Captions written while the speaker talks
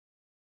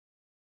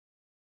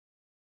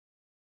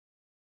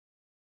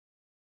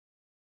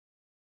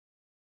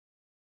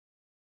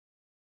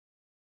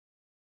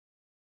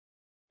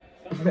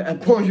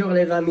Bonjour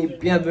les amis,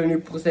 bienvenue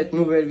pour cette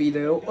nouvelle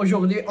vidéo.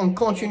 Aujourd'hui, on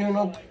continue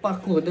notre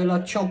parcours de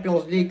la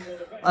Champions League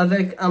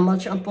avec un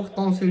match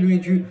important, celui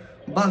du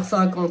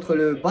Barça contre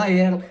le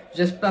Bayern.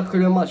 J'espère que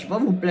le match va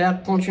vous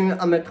plaire. Continuez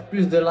à mettre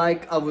plus de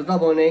likes, à vous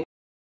abonner.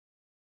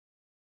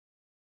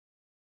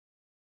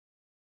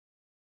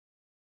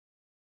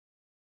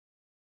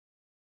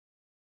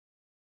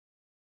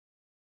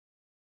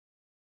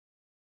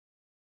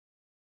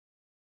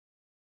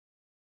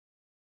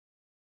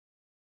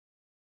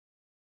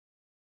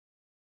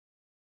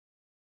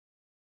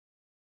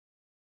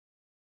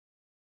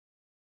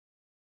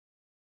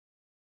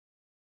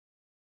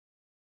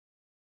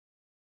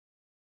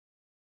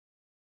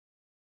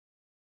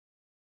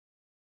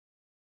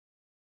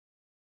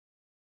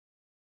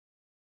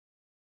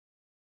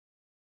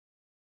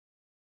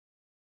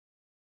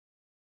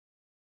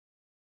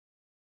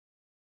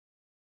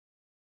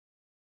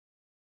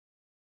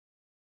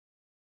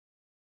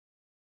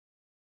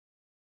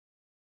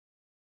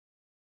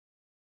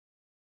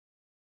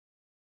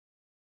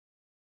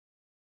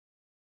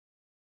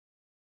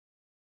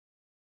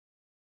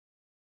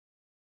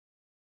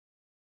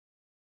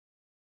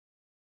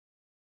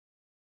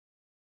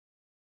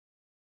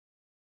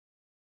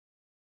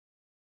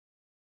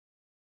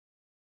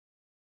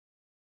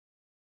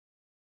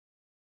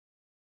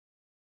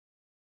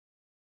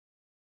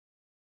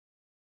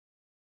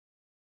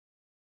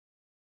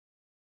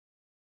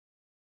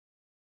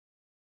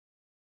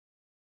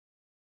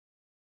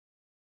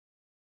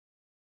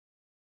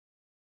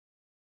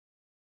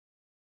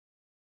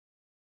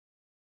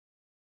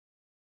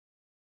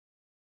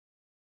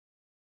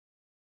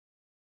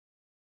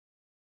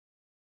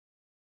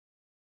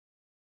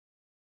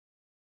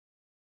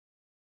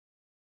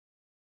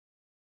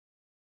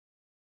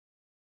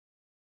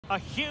 A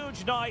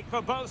huge night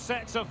for both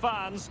sets of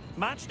fans.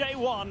 Match day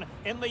one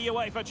in the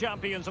UEFA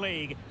Champions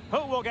League.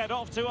 Who will get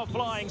off to a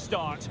flying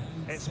start?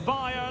 It's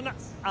Bayern,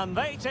 and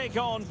they take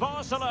on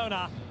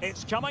Barcelona.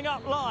 It's coming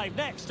up live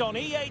next on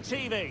EA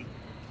TV.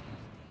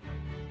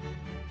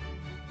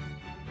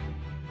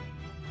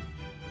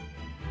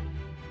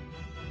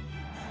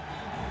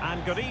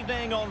 And good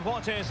evening on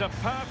what is a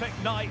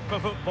perfect night for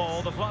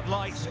football. The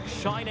floodlights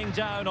shining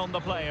down on the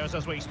players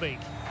as we speak.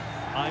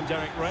 I'm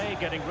Derek Ray,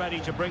 getting ready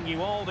to bring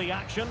you all the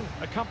action,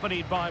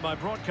 accompanied by my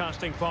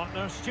broadcasting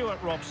partner, Stuart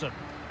Robson.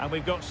 And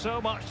we've got so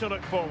much to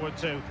look forward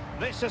to.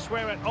 This is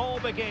where it all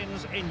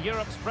begins in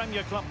Europe's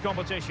Premier Club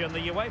competition,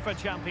 the UEFA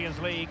Champions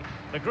League,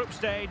 the group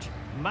stage,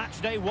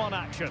 match day one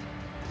action.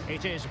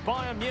 It is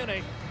Bayern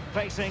Munich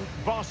facing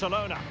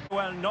Barcelona.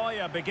 Well,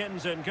 Neuer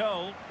begins in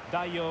goal.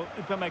 Dayo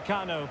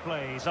Upamecano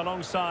plays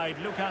alongside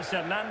Lucas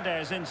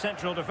Hernandez in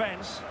central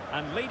defence.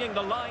 And leading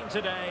the line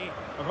today,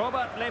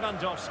 Robert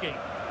Lewandowski.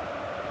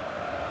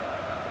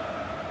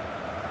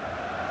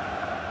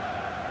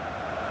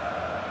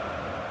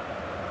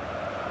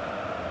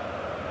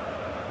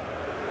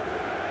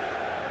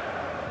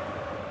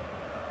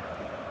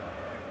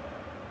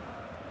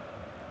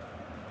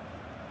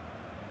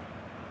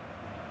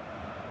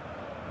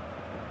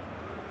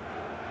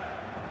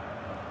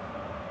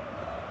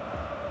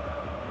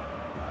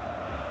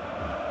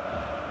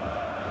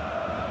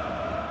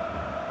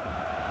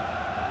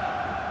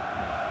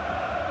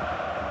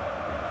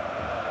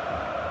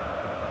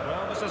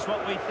 This is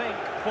what we think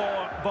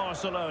for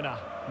Barcelona.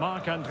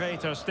 Marc-André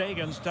ter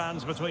Stegen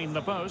stands between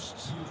the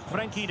posts.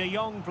 Frenkie de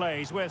Jong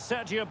plays with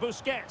Sergio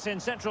Busquets in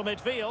central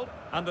midfield.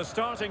 And the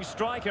starting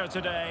striker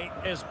today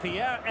is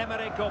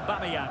Pierre-Emerick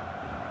Aubameyang.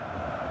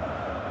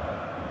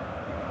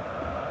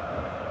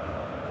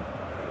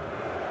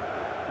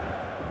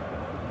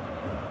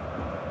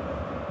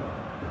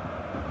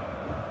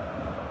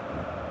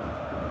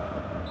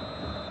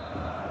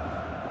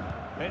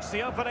 It's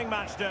the opening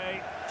match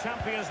day,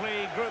 Champions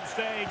League group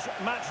stage,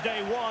 match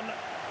day one,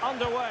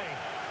 underway.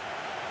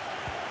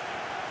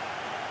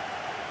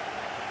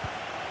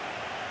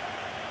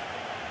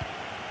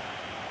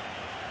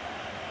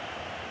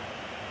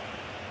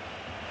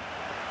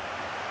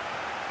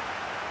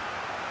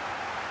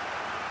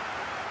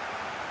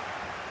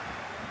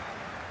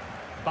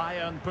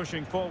 Bayern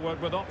pushing forward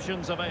with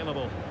options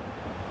available.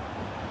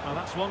 Well,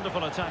 that's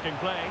wonderful attacking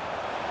play.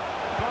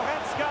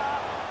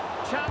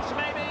 Goretzka, chance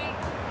maybe.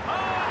 Oh,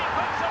 and he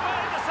puts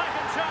away the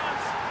second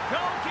chance.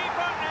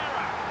 Goalkeeper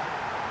error.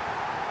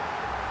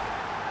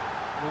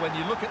 Well, when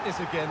you look at this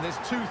again, there's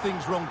two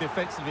things wrong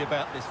defensively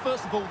about this.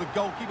 First of all, the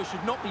goalkeeper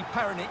should not be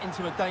parrying it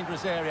into a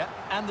dangerous area,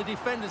 and the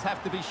defenders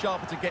have to be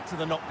sharper to get to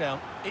the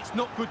knockdown. It's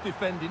not good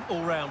defending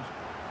all round.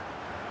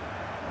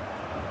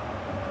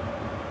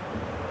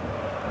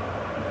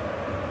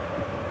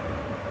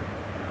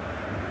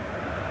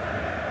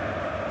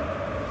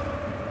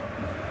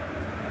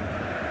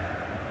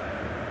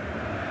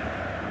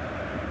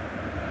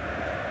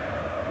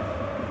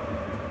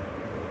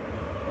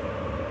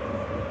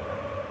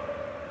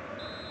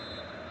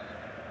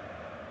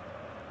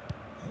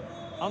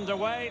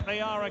 Underway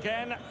they are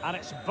again, and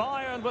it's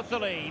Bayern with the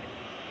lead.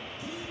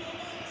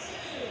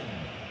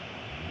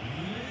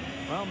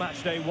 Well,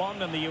 match day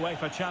one in the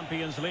UEFA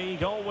Champions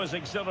League, always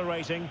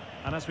exhilarating.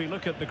 And as we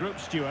look at the group,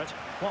 Stuart,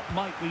 what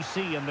might we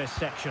see in this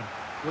section?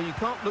 Well, you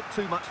can't look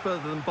too much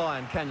further than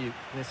Bayern, can you?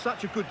 They're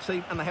such a good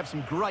team and they have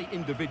some great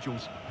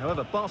individuals.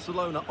 However,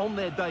 Barcelona on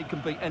their day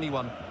can beat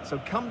anyone. So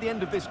come the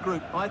end of this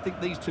group, I think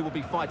these two will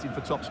be fighting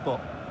for top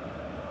spot.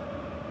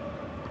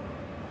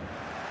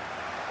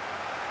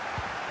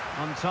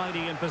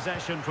 Untidy in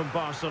possession from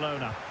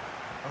Barcelona.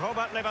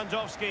 Robert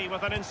Lewandowski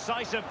with an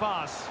incisive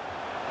pass.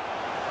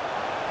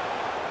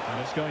 And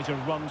it's going to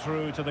run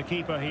through to the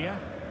keeper here.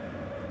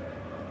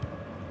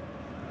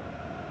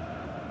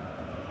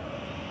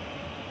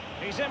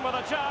 He's in with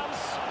a chance.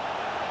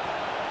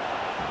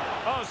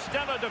 Oh,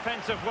 stellar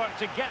defensive work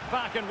to get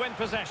back and win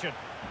possession.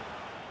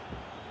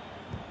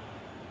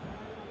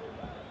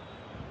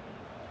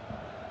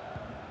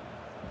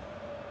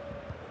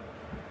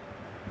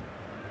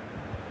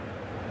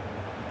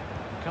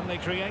 Can they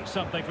create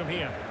something from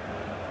here?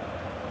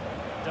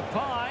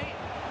 Depay.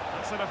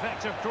 That's an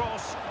effective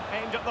cross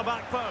aimed at the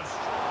back post.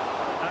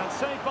 And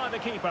saved by the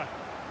keeper.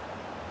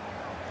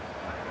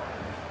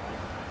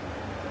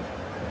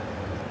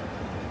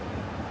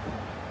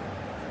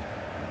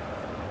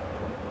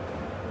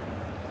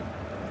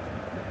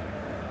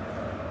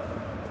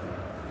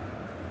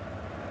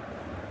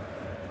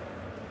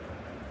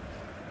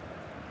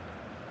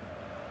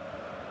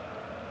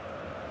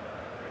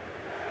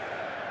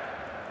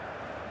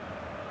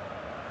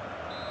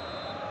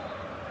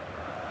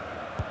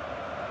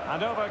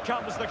 And over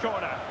comes the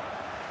corner.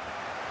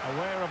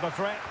 Aware of the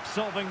threat,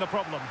 solving the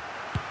problem.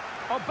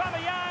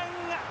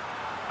 Aubameyang!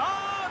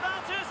 Oh,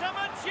 that is a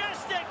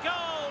majestic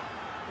goal!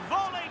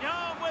 Volleyed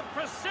home with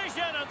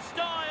precision and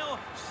style.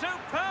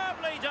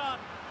 Superbly done.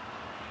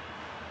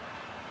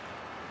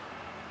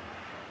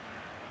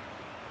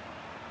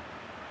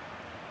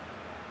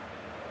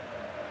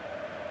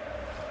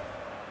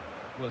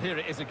 Well, here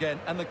it is again,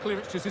 and the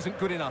clearance just isn't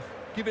good enough.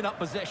 Giving up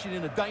possession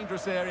in a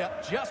dangerous area,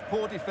 just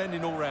poor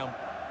defending all round.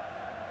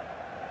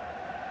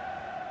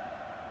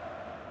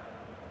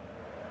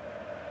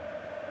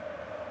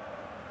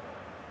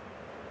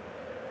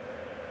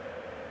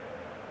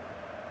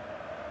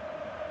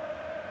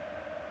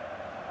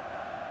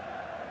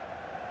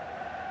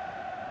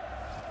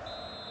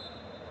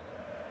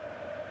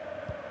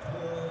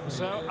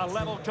 So, a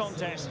level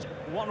contest,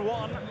 1-1.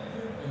 Might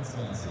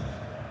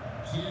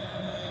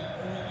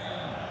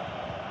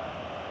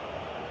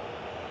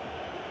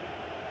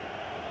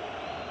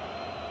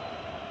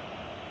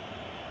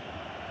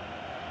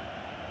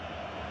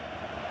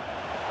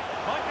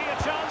be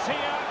a chance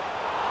here.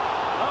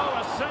 Oh,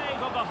 a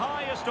save of the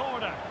highest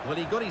order. Well,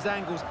 he got his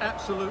angles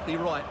absolutely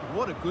right.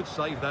 What a good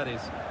save that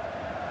is.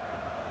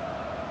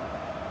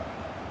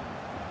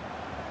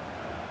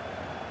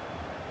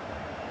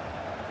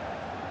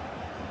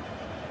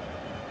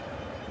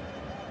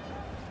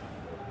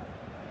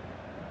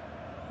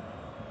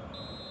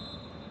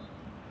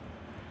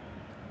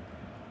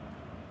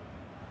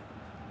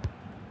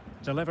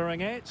 Delivering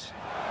it.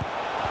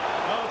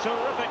 Oh,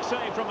 terrific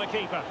save from the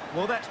keeper.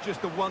 Well, that's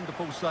just a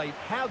wonderful save.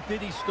 How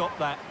did he stop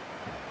that?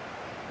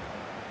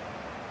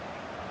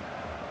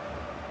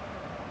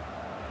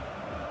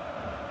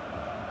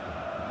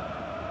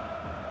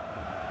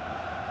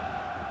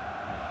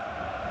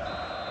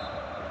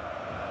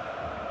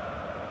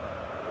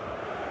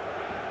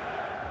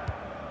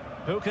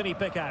 Who can he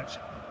pick out?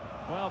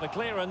 Well, the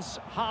clearance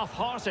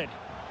half-hearted.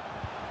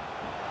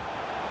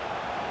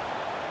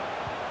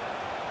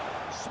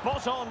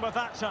 Spot on with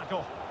that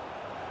tackle.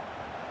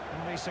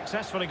 And he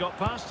successfully got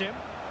past him.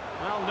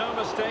 Well, no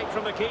mistake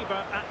from the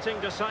keeper, acting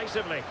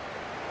decisively.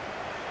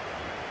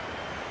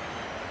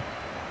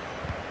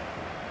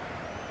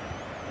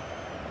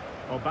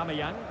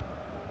 Aubameyang.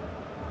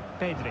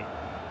 Pedri.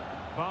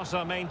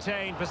 Barca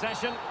maintain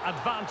possession,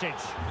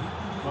 advantage.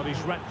 Well,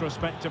 he's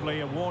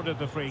retrospectively awarded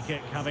the free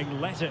kick,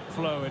 having let it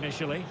flow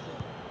initially.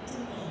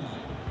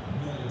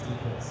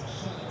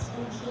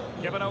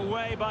 Given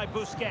away by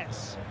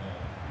Busquets.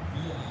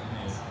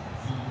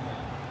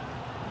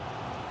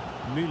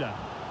 Müller.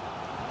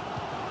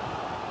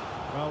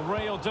 Well,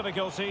 real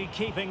difficulty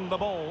keeping the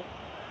ball.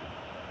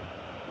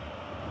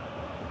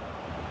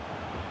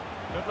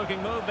 Good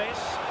looking move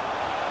this.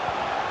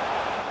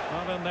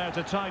 Not in there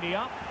to tidy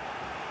up.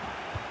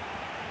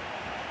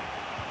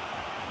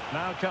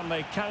 Now can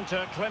they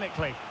counter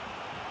clinically?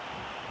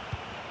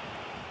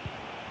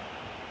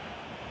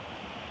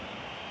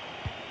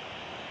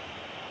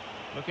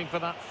 Looking for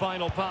that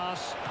final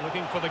pass,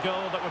 looking for the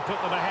goal that would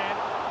put them ahead.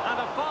 And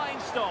a fine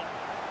stop.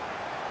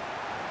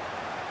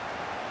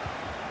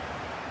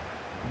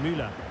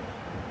 Müller.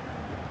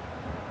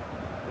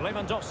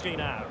 Lewandowski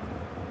now.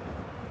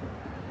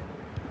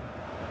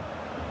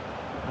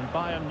 And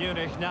Bayern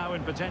Munich now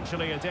in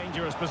potentially a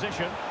dangerous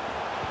position.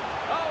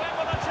 Oh,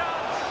 in with a chance!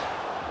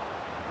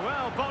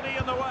 Well, body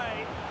in the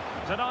way.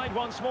 Denied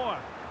once more.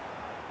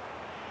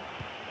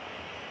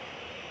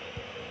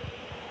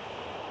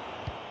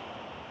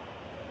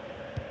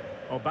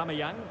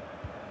 Aubameyang.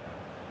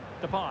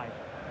 Depay.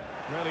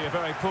 Really a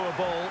very poor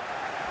ball.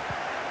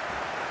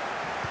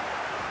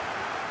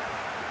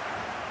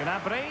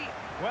 Gnabry.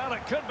 Well,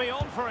 it could be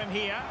on for him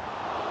here.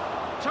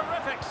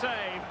 Terrific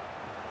save.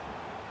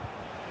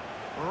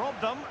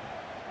 Robbed them.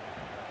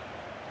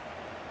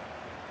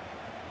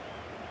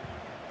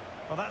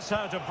 Well, that's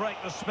how to break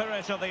the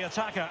spirit of the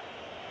attacker.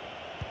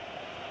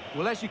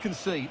 Well, as you can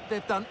see,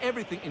 they've done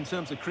everything in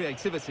terms of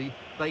creativity.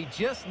 They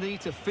just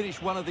need to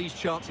finish one of these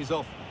chances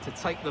off to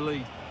take the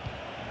lead.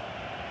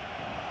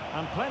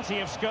 And plenty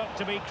of scope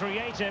to be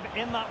creative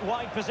in that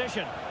wide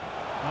position.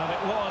 And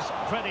it was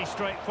pretty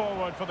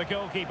straightforward for the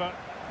goalkeeper.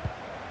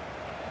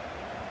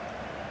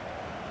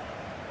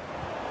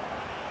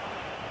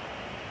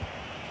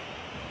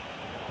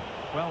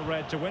 Well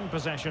read to win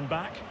possession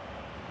back.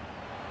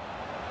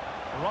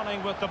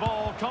 Running with the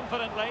ball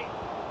confidently.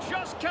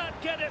 Just can't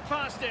get it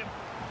past him.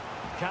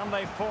 Can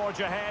they forge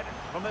ahead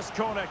from this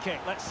corner kick?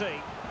 Let's see.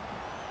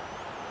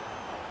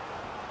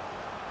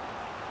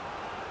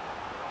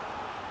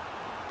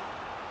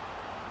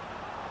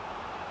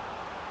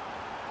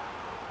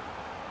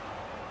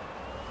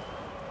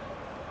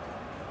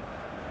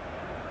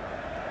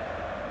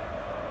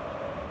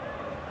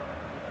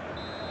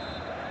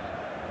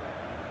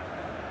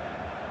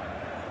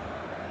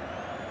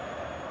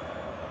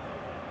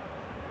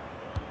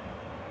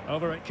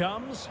 Over it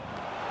comes.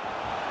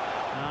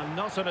 And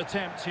not an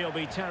attempt he'll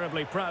be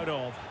terribly proud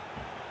of.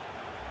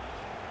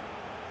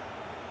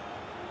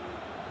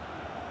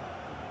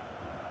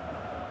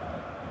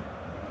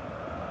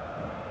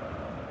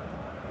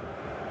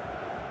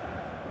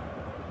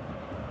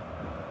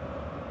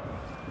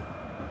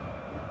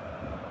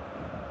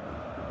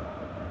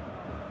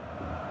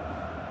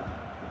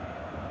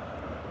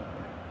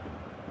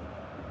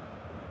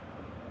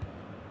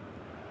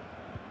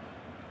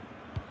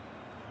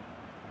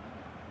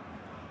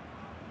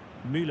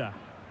 Müller.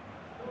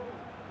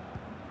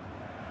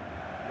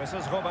 This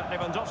is Robert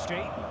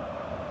Lewandowski.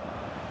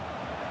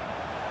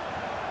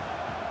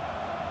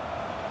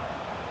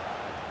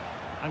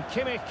 And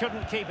Kimmich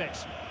couldn't keep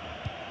it.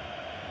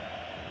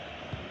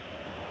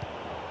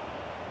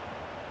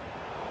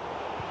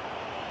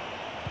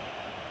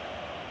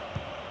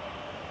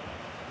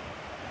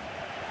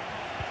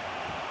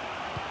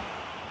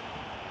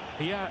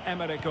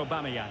 Pierre-Emerick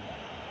Aubameyang.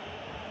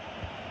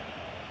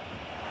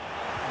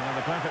 And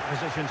the perfect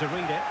position to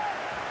read it.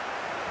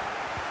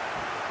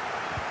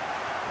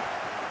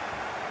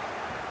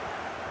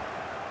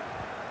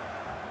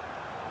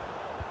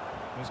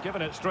 He's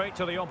given it straight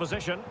to the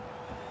opposition.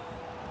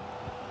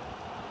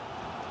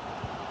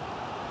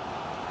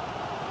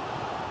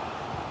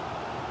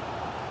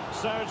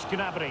 Serge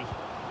Gnabry.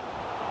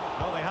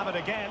 Well, they have it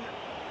again.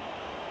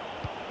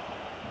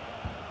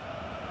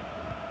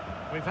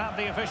 We've had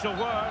the official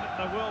word.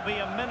 There will be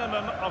a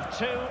minimum of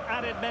 2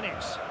 added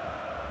minutes.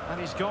 And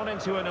he's gone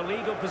into an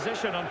illegal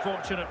position,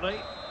 unfortunately.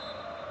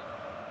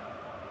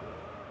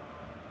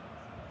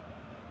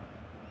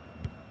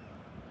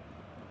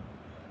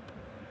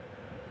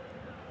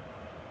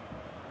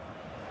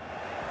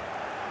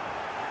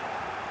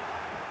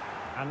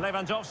 And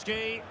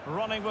Lewandowski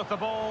running with the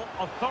ball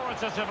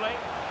authoritatively.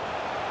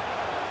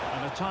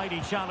 And a tidy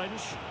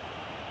challenge.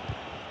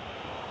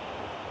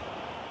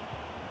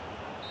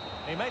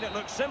 He made it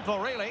look simple,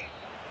 really.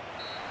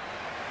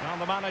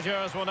 And the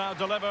managers will now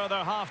deliver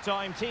their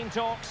half-time team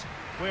talks.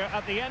 We're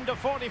at the end of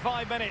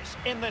 45 minutes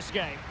in this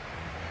game.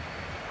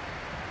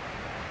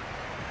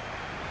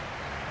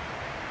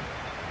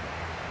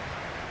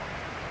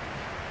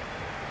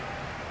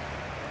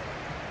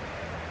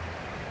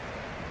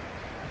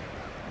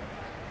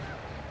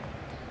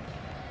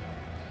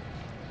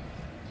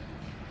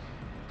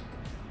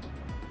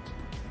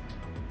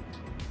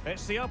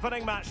 It's the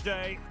opening match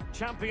day.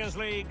 Champions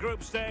League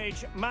group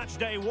stage, match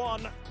day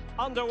 1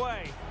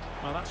 underway.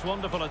 Well, that's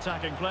wonderful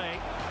attacking play.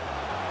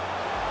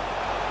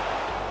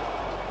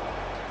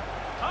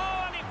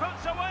 Oh, and he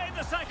puts away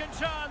the second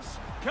chance.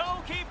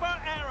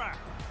 Goalkeeper error.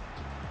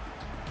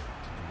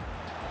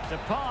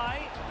 Depay.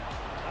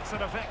 That's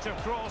an effective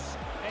cross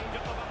aimed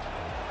at the...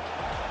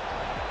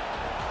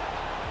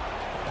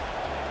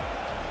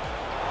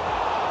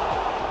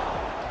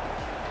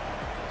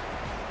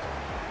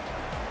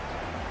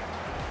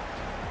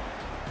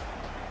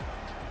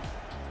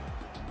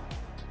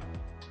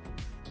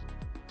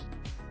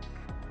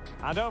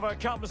 And over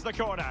comes the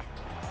corner.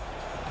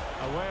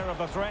 Aware of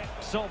the threat,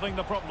 solving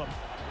the problem.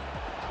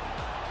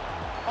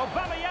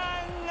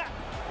 Aubameyang!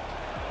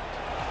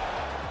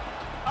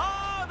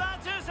 Oh, that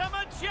is a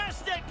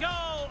majestic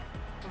goal!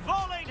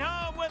 Volleyed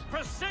home with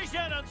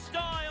precision and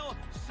style.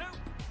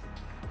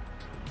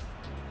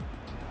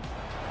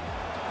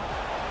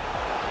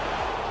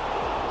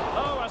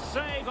 Oh, a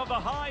save of the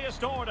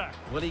highest order.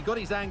 Well, he got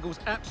his angles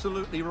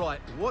absolutely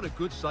right. What a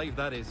good save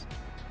that is.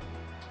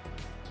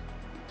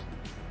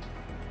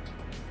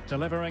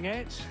 Delivering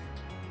it.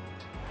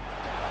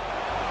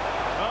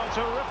 Oh,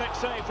 terrific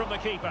save from the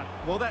keeper.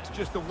 Well, that's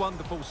just a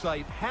wonderful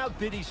save. How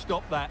did he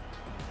stop that?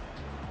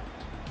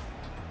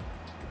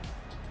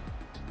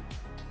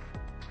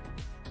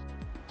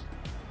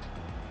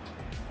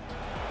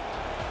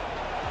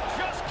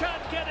 Just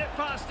can't get it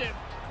past him.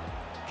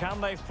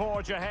 Can they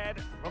forge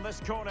ahead from this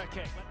corner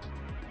kick?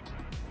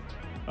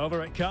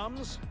 Over it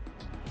comes.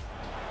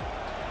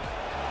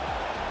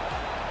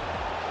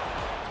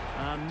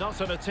 And not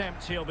an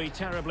attempt he'll be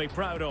terribly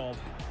proud of.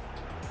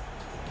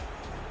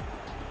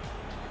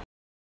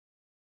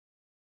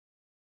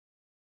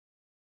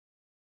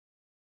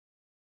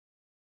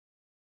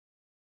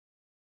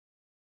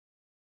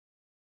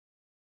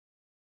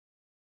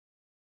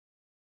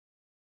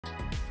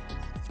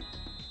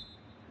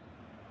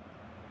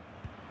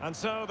 And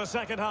so the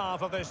second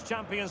half of this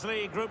Champions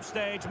League group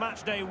stage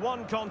matchday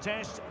 1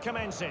 contest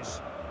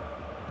commences.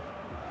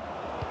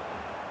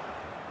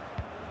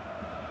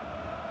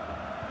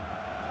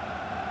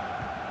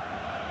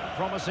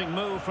 Promising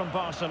move from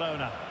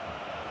Barcelona.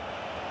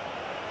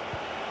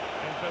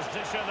 In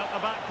position at the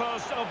back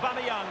post,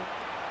 Aubameyang.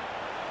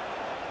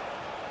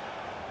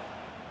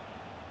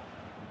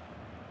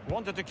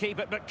 Wanted to keep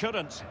it but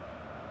couldn't.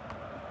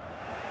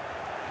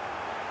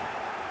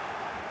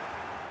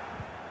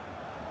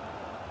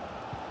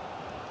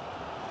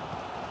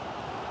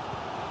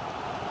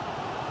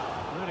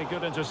 Really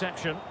good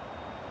interception.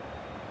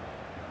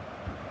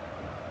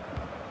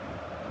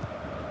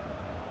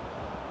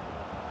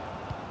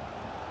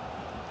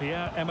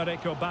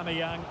 Pierre-Emerick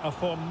Aubameyang, a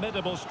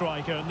formidable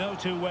striker, no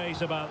two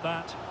ways about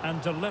that,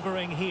 and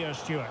delivering here,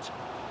 Stuart.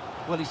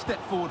 Well, he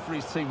stepped forward for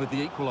his team with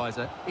the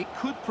equaliser. It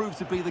could prove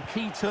to be the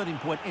key turning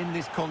point in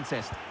this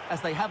contest,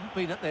 as they haven't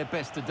been at their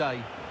best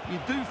today. You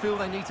do feel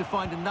they need to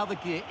find another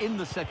gear in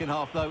the second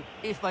half, though,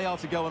 if they are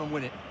to go on and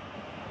win it.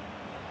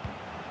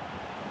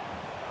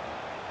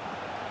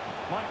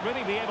 Might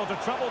really be able to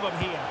trouble them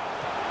here.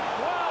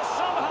 Well,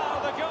 somehow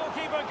the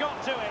goalkeeper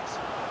got to it.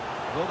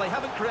 Well, they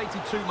haven't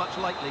created too much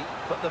lately,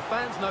 but the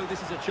fans know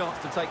this is a chance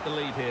to take the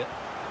lead here.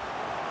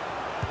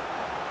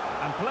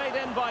 And played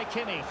in by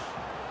Kimmich.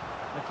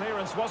 The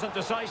clearance wasn't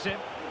decisive.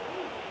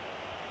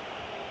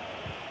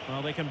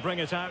 Well, they can bring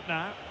it out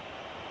now.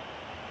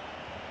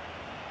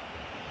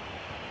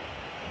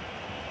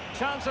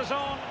 Chances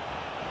on.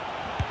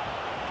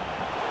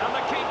 And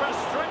the keeper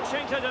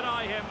stretching to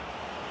deny him.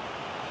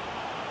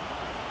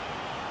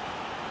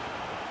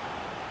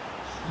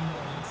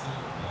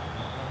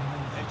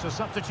 It's a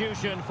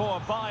substitution for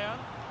Bayern.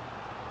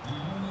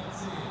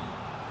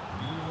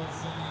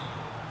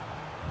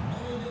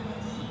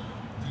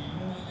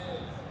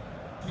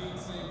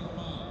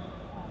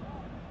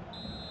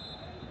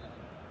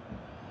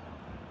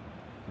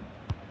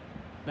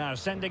 Now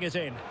sending it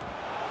in.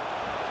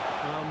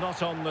 Well,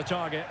 not on the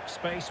target.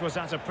 Space was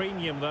at a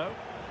premium, though.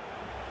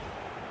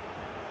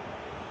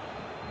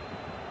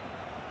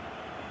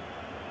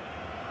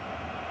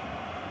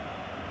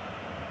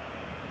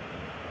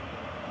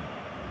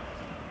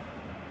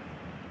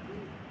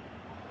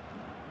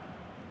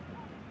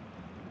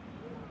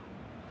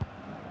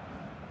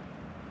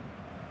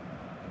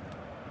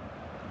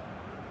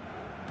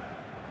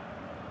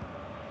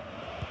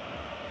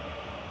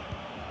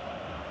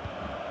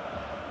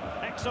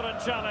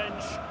 Excellent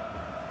challenge.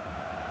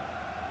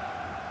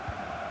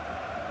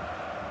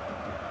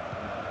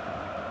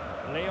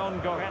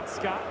 Leon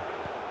Goretzka.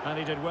 And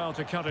he did well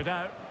to cut it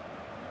out.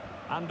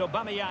 And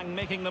Aubameyang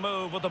making the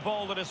move with the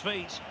ball at his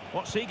feet.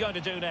 What's he going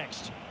to do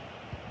next?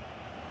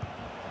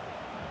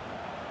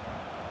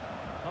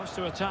 Wants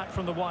to attack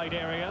from the wide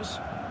areas.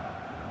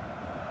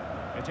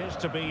 It is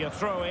to be a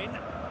throw-in.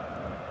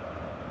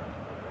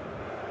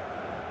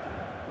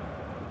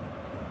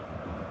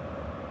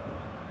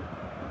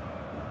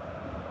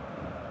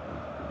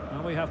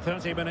 We have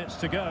 30 minutes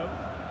to go.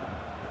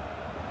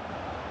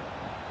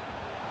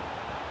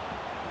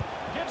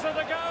 Gives it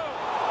a go.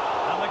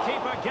 And the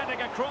keeper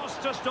getting across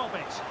to stop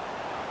it.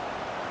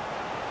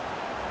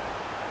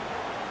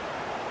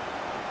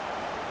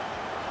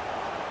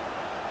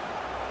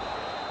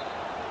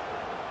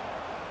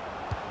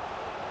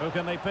 Who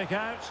can they pick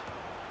out?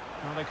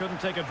 Well, they couldn't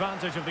take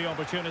advantage of the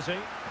opportunity.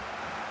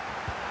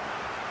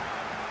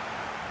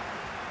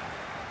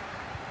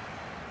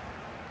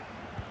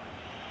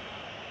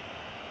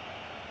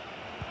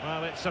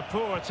 Well, it's a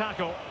poor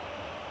tackle.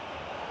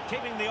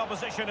 Keeping the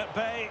opposition at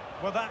bay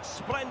with that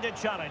splendid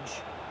challenge.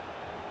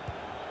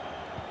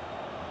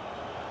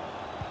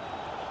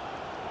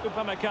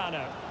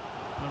 Upamecano.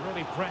 They're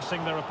really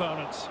pressing their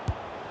opponents.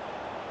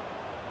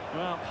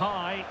 Well,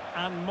 high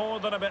and more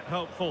than a bit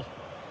hopeful.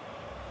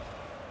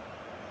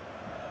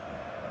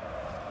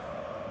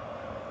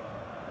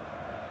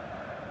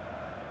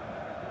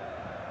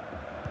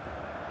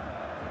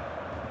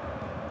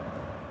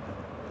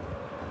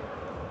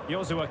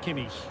 Joshua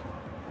Kimmich.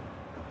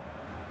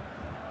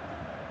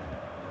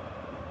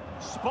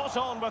 Spot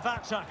on with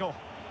that tackle.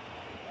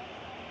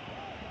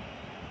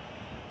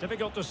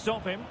 Difficult to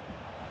stop him.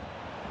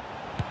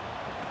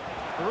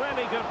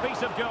 Really good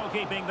piece of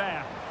goalkeeping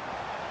there.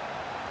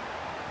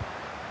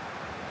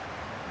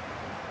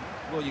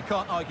 Well, you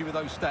can't argue with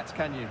those stats,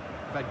 can you?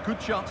 We've had good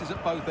chances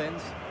at both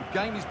ends. The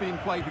game is being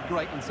played with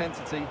great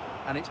intensity,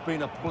 and it's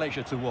been a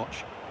pleasure to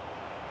watch.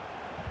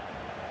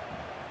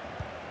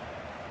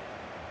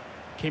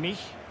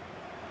 Kimmich.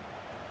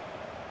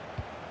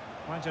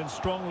 Went in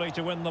strongly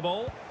to win the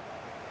ball.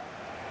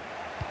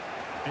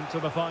 Into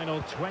the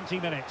final 20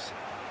 minutes.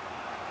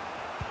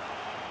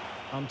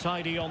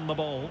 Untidy on the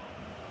ball.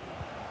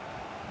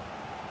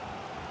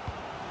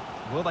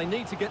 Well, they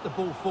need to get the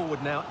ball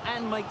forward now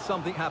and make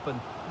something happen.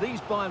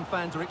 These Bayern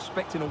fans are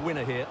expecting a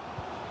winner here.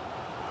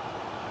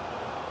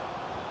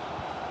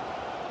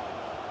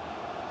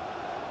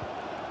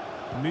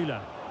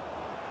 Müller.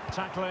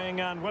 Tackling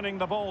and winning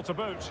the ball to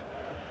boot.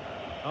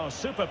 Oh,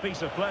 super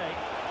piece of play.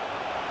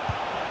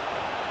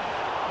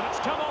 It's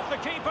come off the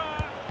keeper.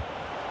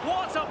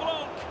 What a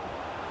block!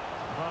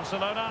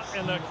 Barcelona,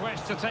 in their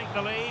quest to take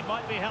the lead,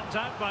 might be helped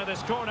out by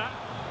this corner.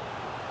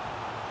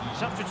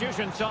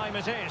 Substitution time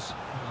it is.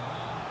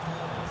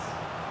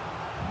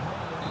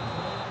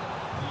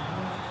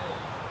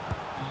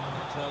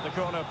 So the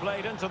corner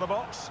played into the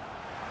box.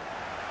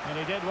 And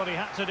he did what he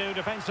had to do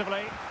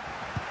defensively.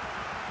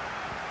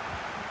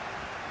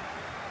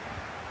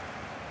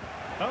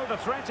 Oh, the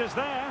threat is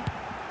there.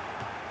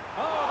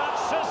 Oh,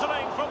 that's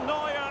sizzling from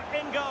Neuer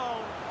in goal.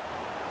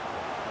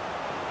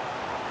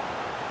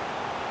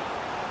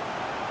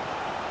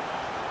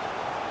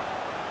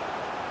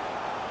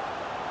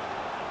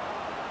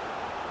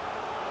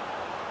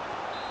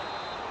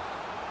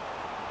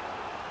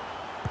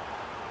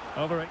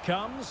 Over it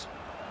comes.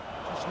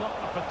 It's not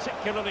a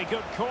particularly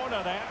good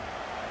corner there.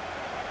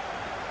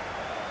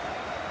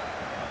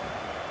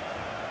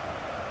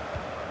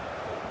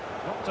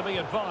 Not to be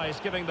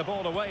advised giving the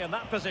ball away in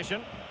that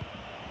position.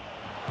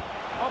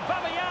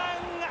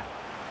 Aubameyang!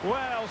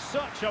 Well,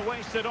 such a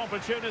wasted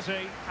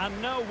opportunity,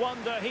 and no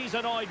wonder he's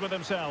annoyed with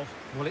himself.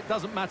 Well, it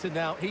doesn't matter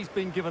now. He's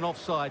been given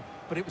offside,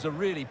 but it was a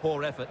really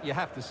poor effort, you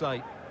have to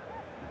say.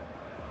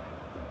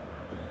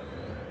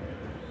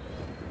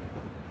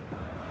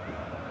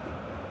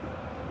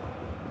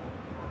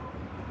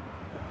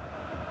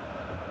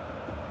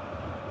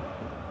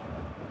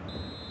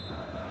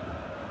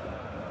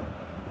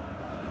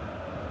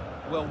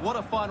 Well, what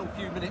a final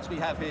few minutes we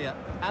have here,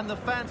 and the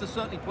fans are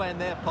certainly playing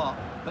their part.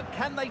 But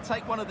can they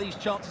take one of these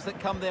chances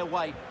that come their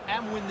way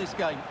and win this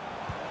game?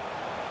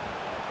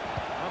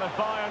 Well, if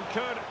Bayern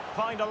could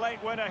find a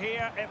late winner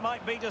here, it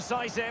might be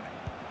decisive.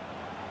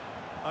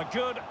 A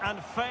good and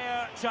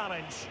fair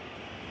challenge.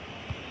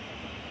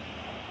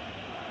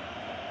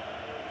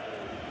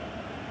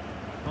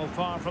 Oh,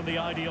 far from the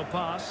ideal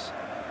pass.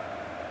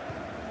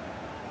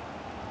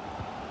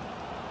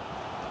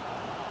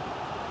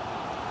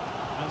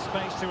 And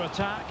space to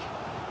attack.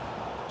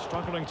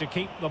 Struggling to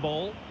keep the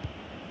ball.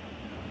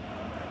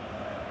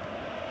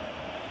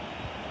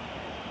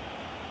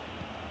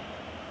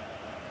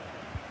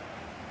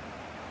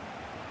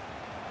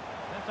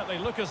 Definitely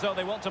look as though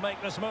they want to make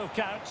this move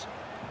count.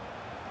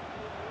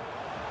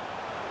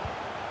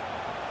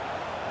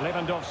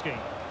 Lewandowski.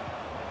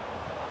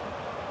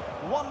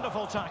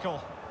 Wonderful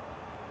tackle.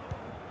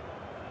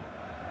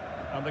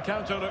 And the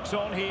counter looks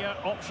on here.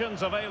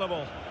 Options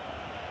available.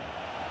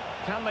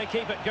 Can they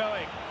keep it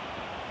going?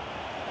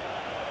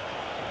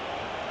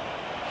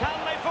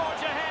 Can they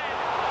forge ahead?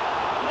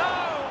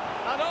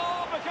 No! And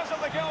all because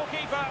of the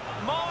goalkeeper.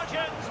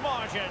 Margins,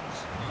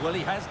 margins. Well,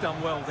 he has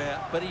done well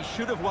there, but he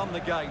should have won the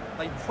game.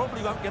 They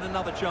probably won't get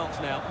another chance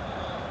now.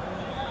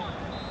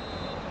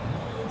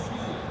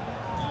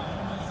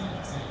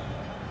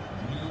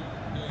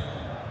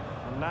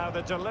 And now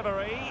the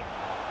delivery.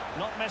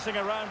 Not messing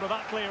around with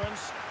that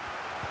clearance.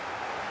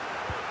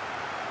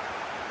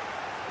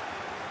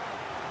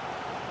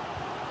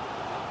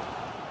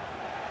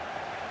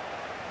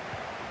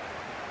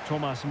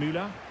 Thomas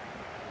Müller.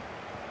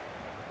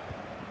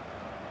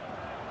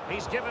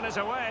 He's given us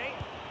away.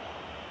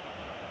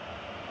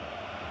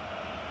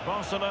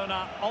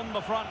 Barcelona on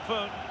the front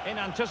foot in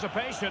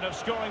anticipation of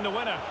scoring the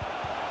winner.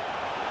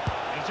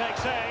 He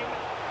takes aim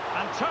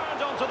and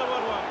turned onto the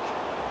woodwork.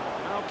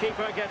 Now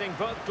keeper getting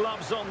both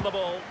gloves on the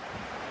ball.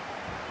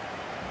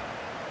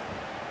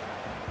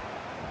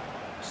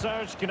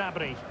 Serge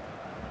Gnabry.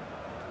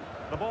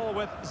 The ball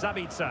with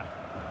Zabitzer.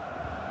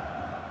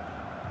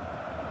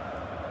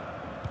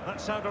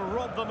 That's how to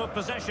rob them of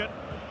possession.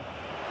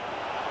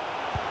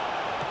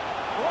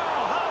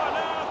 Well, how on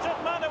earth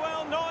did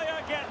Manuel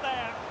Neuer get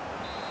there?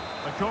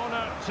 The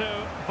corner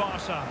to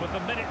Barca with the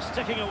minutes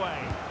ticking away.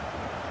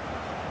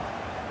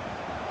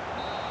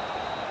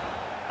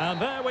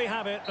 And there we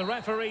have it. The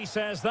referee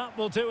says that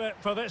will do it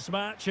for this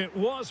match. It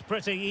was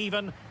pretty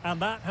even, and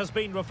that has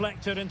been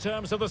reflected in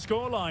terms of the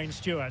scoreline,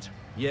 Stuart.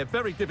 Yeah,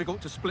 very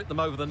difficult to split them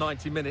over the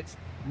 90 minutes.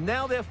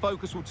 Now their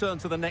focus will turn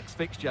to the next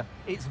fixture.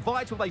 It's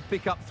vital they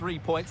pick up 3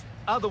 points,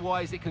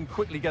 otherwise it can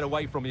quickly get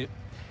away from you.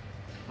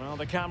 Well,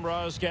 the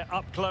cameras get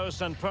up close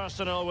and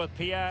personal with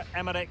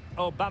Pierre-Emerick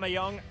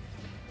Aubameyang.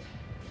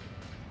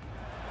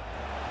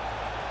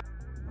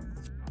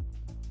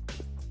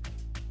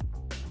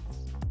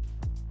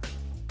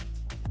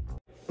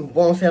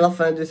 Bon, c'est la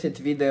fin de cette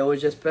vidéo.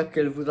 J'espère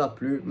qu'elle vous a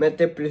plu.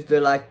 Mettez plus de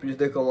likes, plus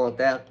de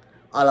commentaires.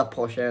 À la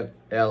prochaine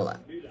et à la.